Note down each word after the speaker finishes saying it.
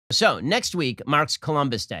So next week marks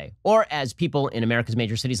Columbus Day, or as people in America's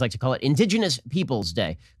major cities like to call it, Indigenous Peoples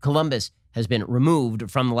Day. Columbus has been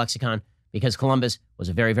removed from the lexicon because Columbus was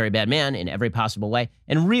a very, very bad man in every possible way.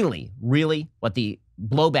 And really, what the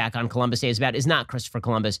blowback on Columbus Day is about is not Christopher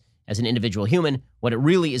Columbus as an individual human. What it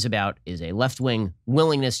really is about is a left-wing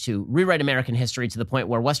willingness to rewrite American history to the point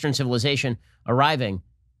where Western civilization arriving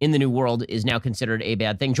in the New World is now considered a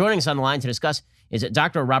bad thing. Joining us on the line to discuss is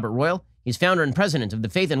Dr. Robert Royal. He's founder and president of the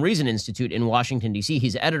Faith and Reason Institute in Washington, D.C.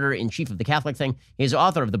 He's editor-in-chief of The Catholic Thing. He's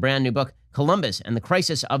author of the brand new book, Columbus and the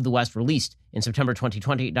Crisis of the West, released in September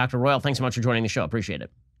 2020. Dr. Royal, thanks so much for joining the show. Appreciate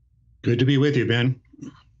it. Good to be with you, Ben.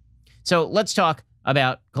 So let's talk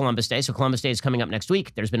about Columbus Day. So Columbus Day is coming up next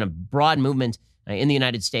week. There's been a broad movement in the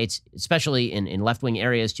United States, especially in left-wing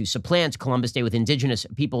areas, to supplant Columbus Day with Indigenous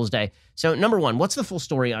Peoples Day. So number one, what's the full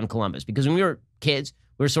story on Columbus? Because when we were kids,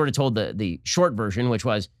 we were sort of told the short version, which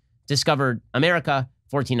was discovered America,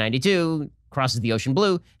 1492, crosses the ocean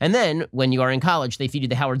blue. And then when you are in college, they feed you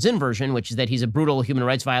the Howard Zinn version, which is that he's a brutal human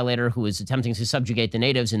rights violator who is attempting to subjugate the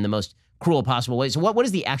natives in the most cruel possible way. So what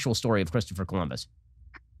is the actual story of Christopher Columbus?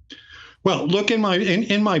 Well, look, in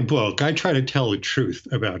my book, I try to tell the truth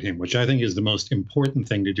about him, which I think is the most important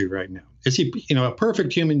thing to do right now. Is he, a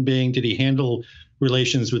perfect human being? Did he handle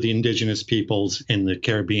relations with the indigenous peoples in the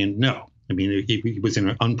Caribbean? No. I mean, he was in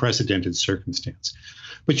an unprecedented circumstance.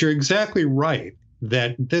 But you're exactly right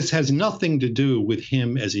that this has nothing to do with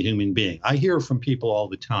him as a human being. I hear from people all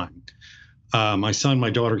the time. My son,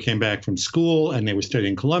 my daughter came back from school and they were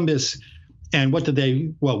studying Columbus. And what did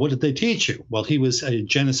they teach you? Well, he was a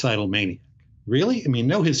genocidal maniac. Really? I mean,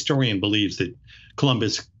 no historian believes that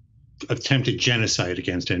Columbus attempted genocide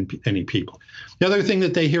against any people. The other thing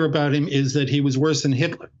that they hear about him is that he was worse than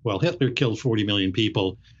Hitler. Well, Hitler killed 40 million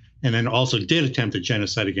people and then also did attempt a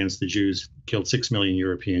genocide against the Jews, killed 6 million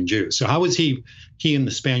European Jews. So how is he and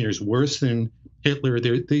the Spaniards worse than Hitler?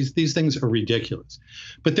 These things are ridiculous.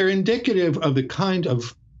 But they're indicative of the kind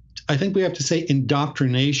of, I think we have to say,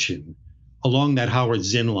 indoctrination along that Howard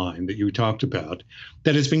Zinn line that you talked about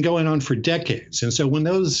that has been going on for decades. And so when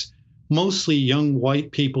those mostly young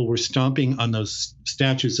white people were stomping on those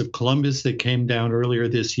statues of Columbus that came down earlier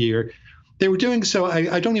this year, they were doing so.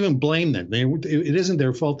 I don't even blame them. It isn't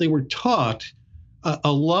their fault. They were taught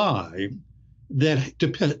a lie that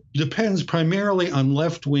depends primarily on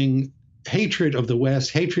left-wing hatred of the West,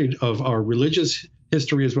 hatred of our religious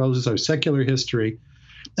history as well as our secular history.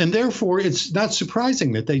 And therefore, it's not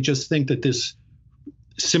surprising that they just think that this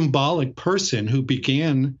symbolic person who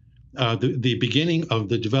began the beginning of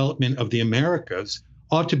the development of the Americas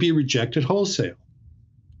ought to be rejected wholesale.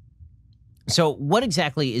 So what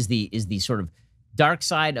exactly is the sort of dark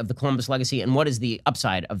side of the Columbus legacy, and what is the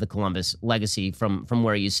upside of the Columbus legacy from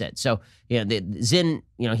where you sit? So, the Zinn,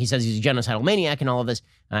 he says he's a genocidal maniac and all of this,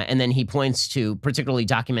 and then he points to particularly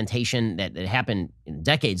documentation that happened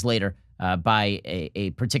decades later by a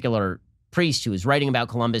particular priest who is writing about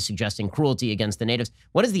Columbus, suggesting cruelty against the natives.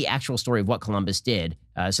 What is the actual story of what Columbus did,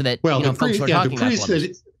 so that folks who are talking about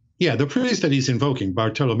Columbus? The priest that he's invoking,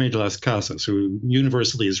 Bartolomé de las Casas, who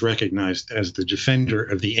universally is recognized as the defender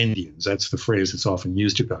of the Indians, that's the phrase that's often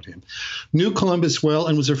used about him, knew Columbus well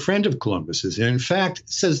and was a friend of Columbus's, and in fact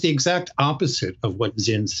says the exact opposite of what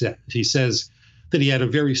Zinn said. He says that he had a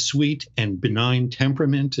very sweet and benign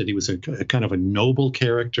temperament, that he was a kind of a noble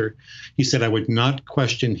character. He said, I would not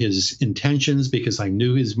question his intentions because I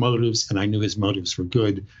knew his motives and I knew his motives were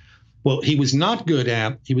good. Well, he was not good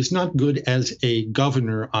as a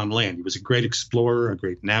governor on land. He was a great explorer, a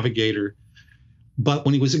great navigator. But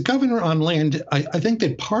when he was a governor on land, I think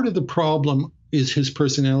that part of the problem is his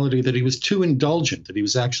personality, that he was too indulgent, that he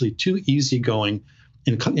was actually too easygoing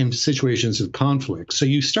in situations of conflict. So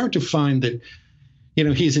you start to find that,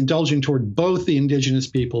 he's indulgent toward both the indigenous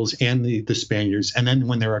peoples and the Spaniards. And then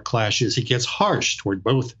when there are clashes, he gets harsh toward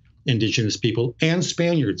both indigenous people and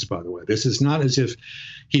Spaniards, by the way. This is not as if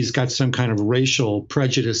he's got some kind of racial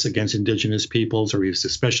prejudice against indigenous peoples or he's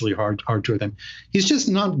especially hard toward them. He's just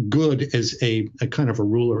not good as a kind of a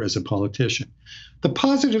ruler, as a politician. The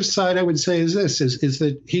positive side, I would say, is this, is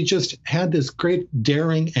that he just had this great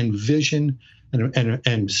daring and vision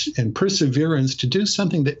and perseverance to do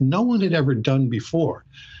something that no one had ever done before.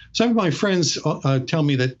 Some of my friends tell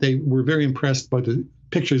me that they were very impressed by the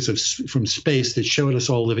pictures from space that showed us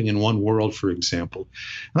all living in one world, for example.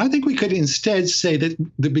 And I think we could instead say that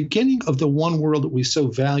the beginning of the one world that we so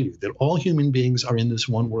value, that all human beings are in this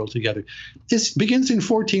one world together, this begins in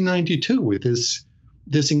 1492 with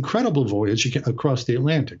this incredible voyage across the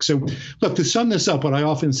Atlantic. So look, to sum this up, what I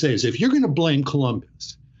often say is if you're going to blame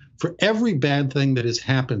Columbus for every bad thing that has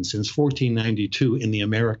happened since 1492 in the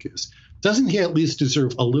Americas, doesn't he at least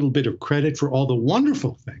deserve a little bit of credit for all the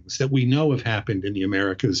wonderful things that we know have happened in the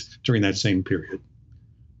Americas during that same period?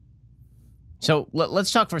 So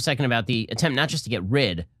let's talk for a second about the attempt not just to get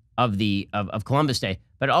rid of of Columbus Day,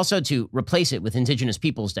 but also to replace it with Indigenous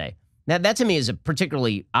Peoples Day. That to me is a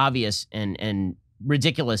particularly obvious and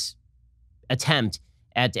ridiculous attempt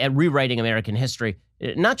at rewriting American history,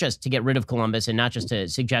 not just to get rid of Columbus and not just to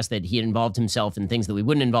suggest that he had involved himself in things that we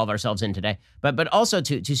wouldn't involve ourselves in today, but also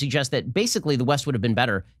to suggest that basically the West would have been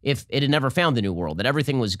better if it had never found the New World, that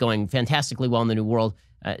everything was going fantastically well in the New World.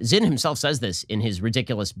 Zinn himself says this in his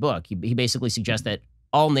ridiculous book. He basically suggests that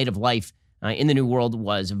all native life in the New World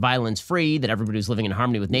was violence-free, that everybody was living in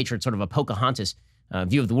harmony with nature. It's sort of a Pocahontas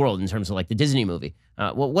view of the world in terms of like the Disney movie.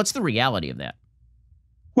 Well, what's the reality of that?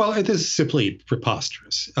 Well, it is simply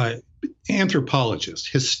preposterous. Anthropologists,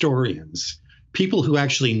 historians, people who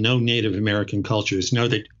actually know Native American cultures know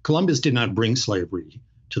that Columbus did not bring slavery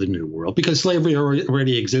to the New World because slavery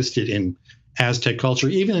already existed in Aztec culture,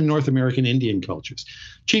 even in North American Indian cultures.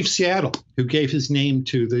 Chief Seattle, who gave his name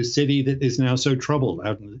to the city that is now so troubled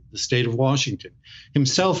out in the state of Washington,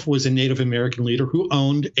 himself was a Native American leader who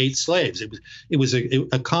owned 8 slaves. It was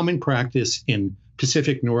a common practice in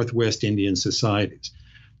Pacific Northwest Indian societies.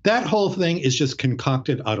 That whole thing is just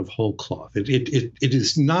concocted out of whole cloth. It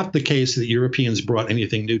is not the case that Europeans brought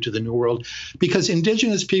anything new to the New World, because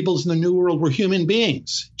indigenous peoples in the New World were human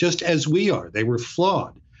beings, just as we are. They were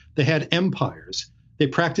flawed. They had empires. They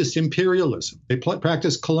practiced imperialism. They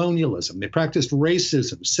practiced colonialism. They practiced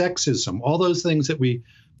racism, sexism, all those things that we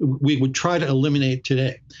would try to eliminate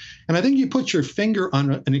today. And I think you put your finger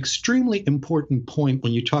on an extremely important point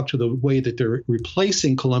when you talk to the way that they're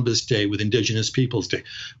replacing Columbus Day with Indigenous Peoples Day.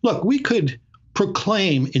 Look, we could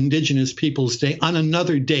proclaim Indigenous Peoples Day on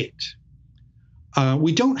another date.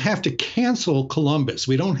 We don't have to cancel Columbus.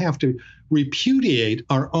 We don't have to repudiate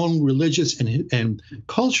our own religious and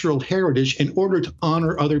cultural heritage in order to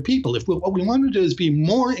honor other people. If what we want to do is be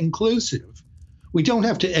more inclusive, we don't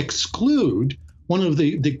have to exclude one of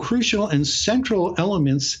the crucial and central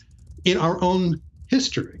elements in our own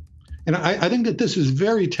history. And I think that this is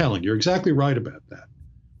very telling. You're exactly right about that.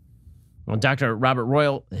 Well, Dr. Robert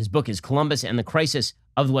Royal, his book is Columbus and the Crisis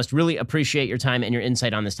of the West. Really appreciate your time and your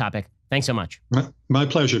insight on this topic. Thanks so much. My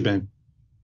pleasure, Ben.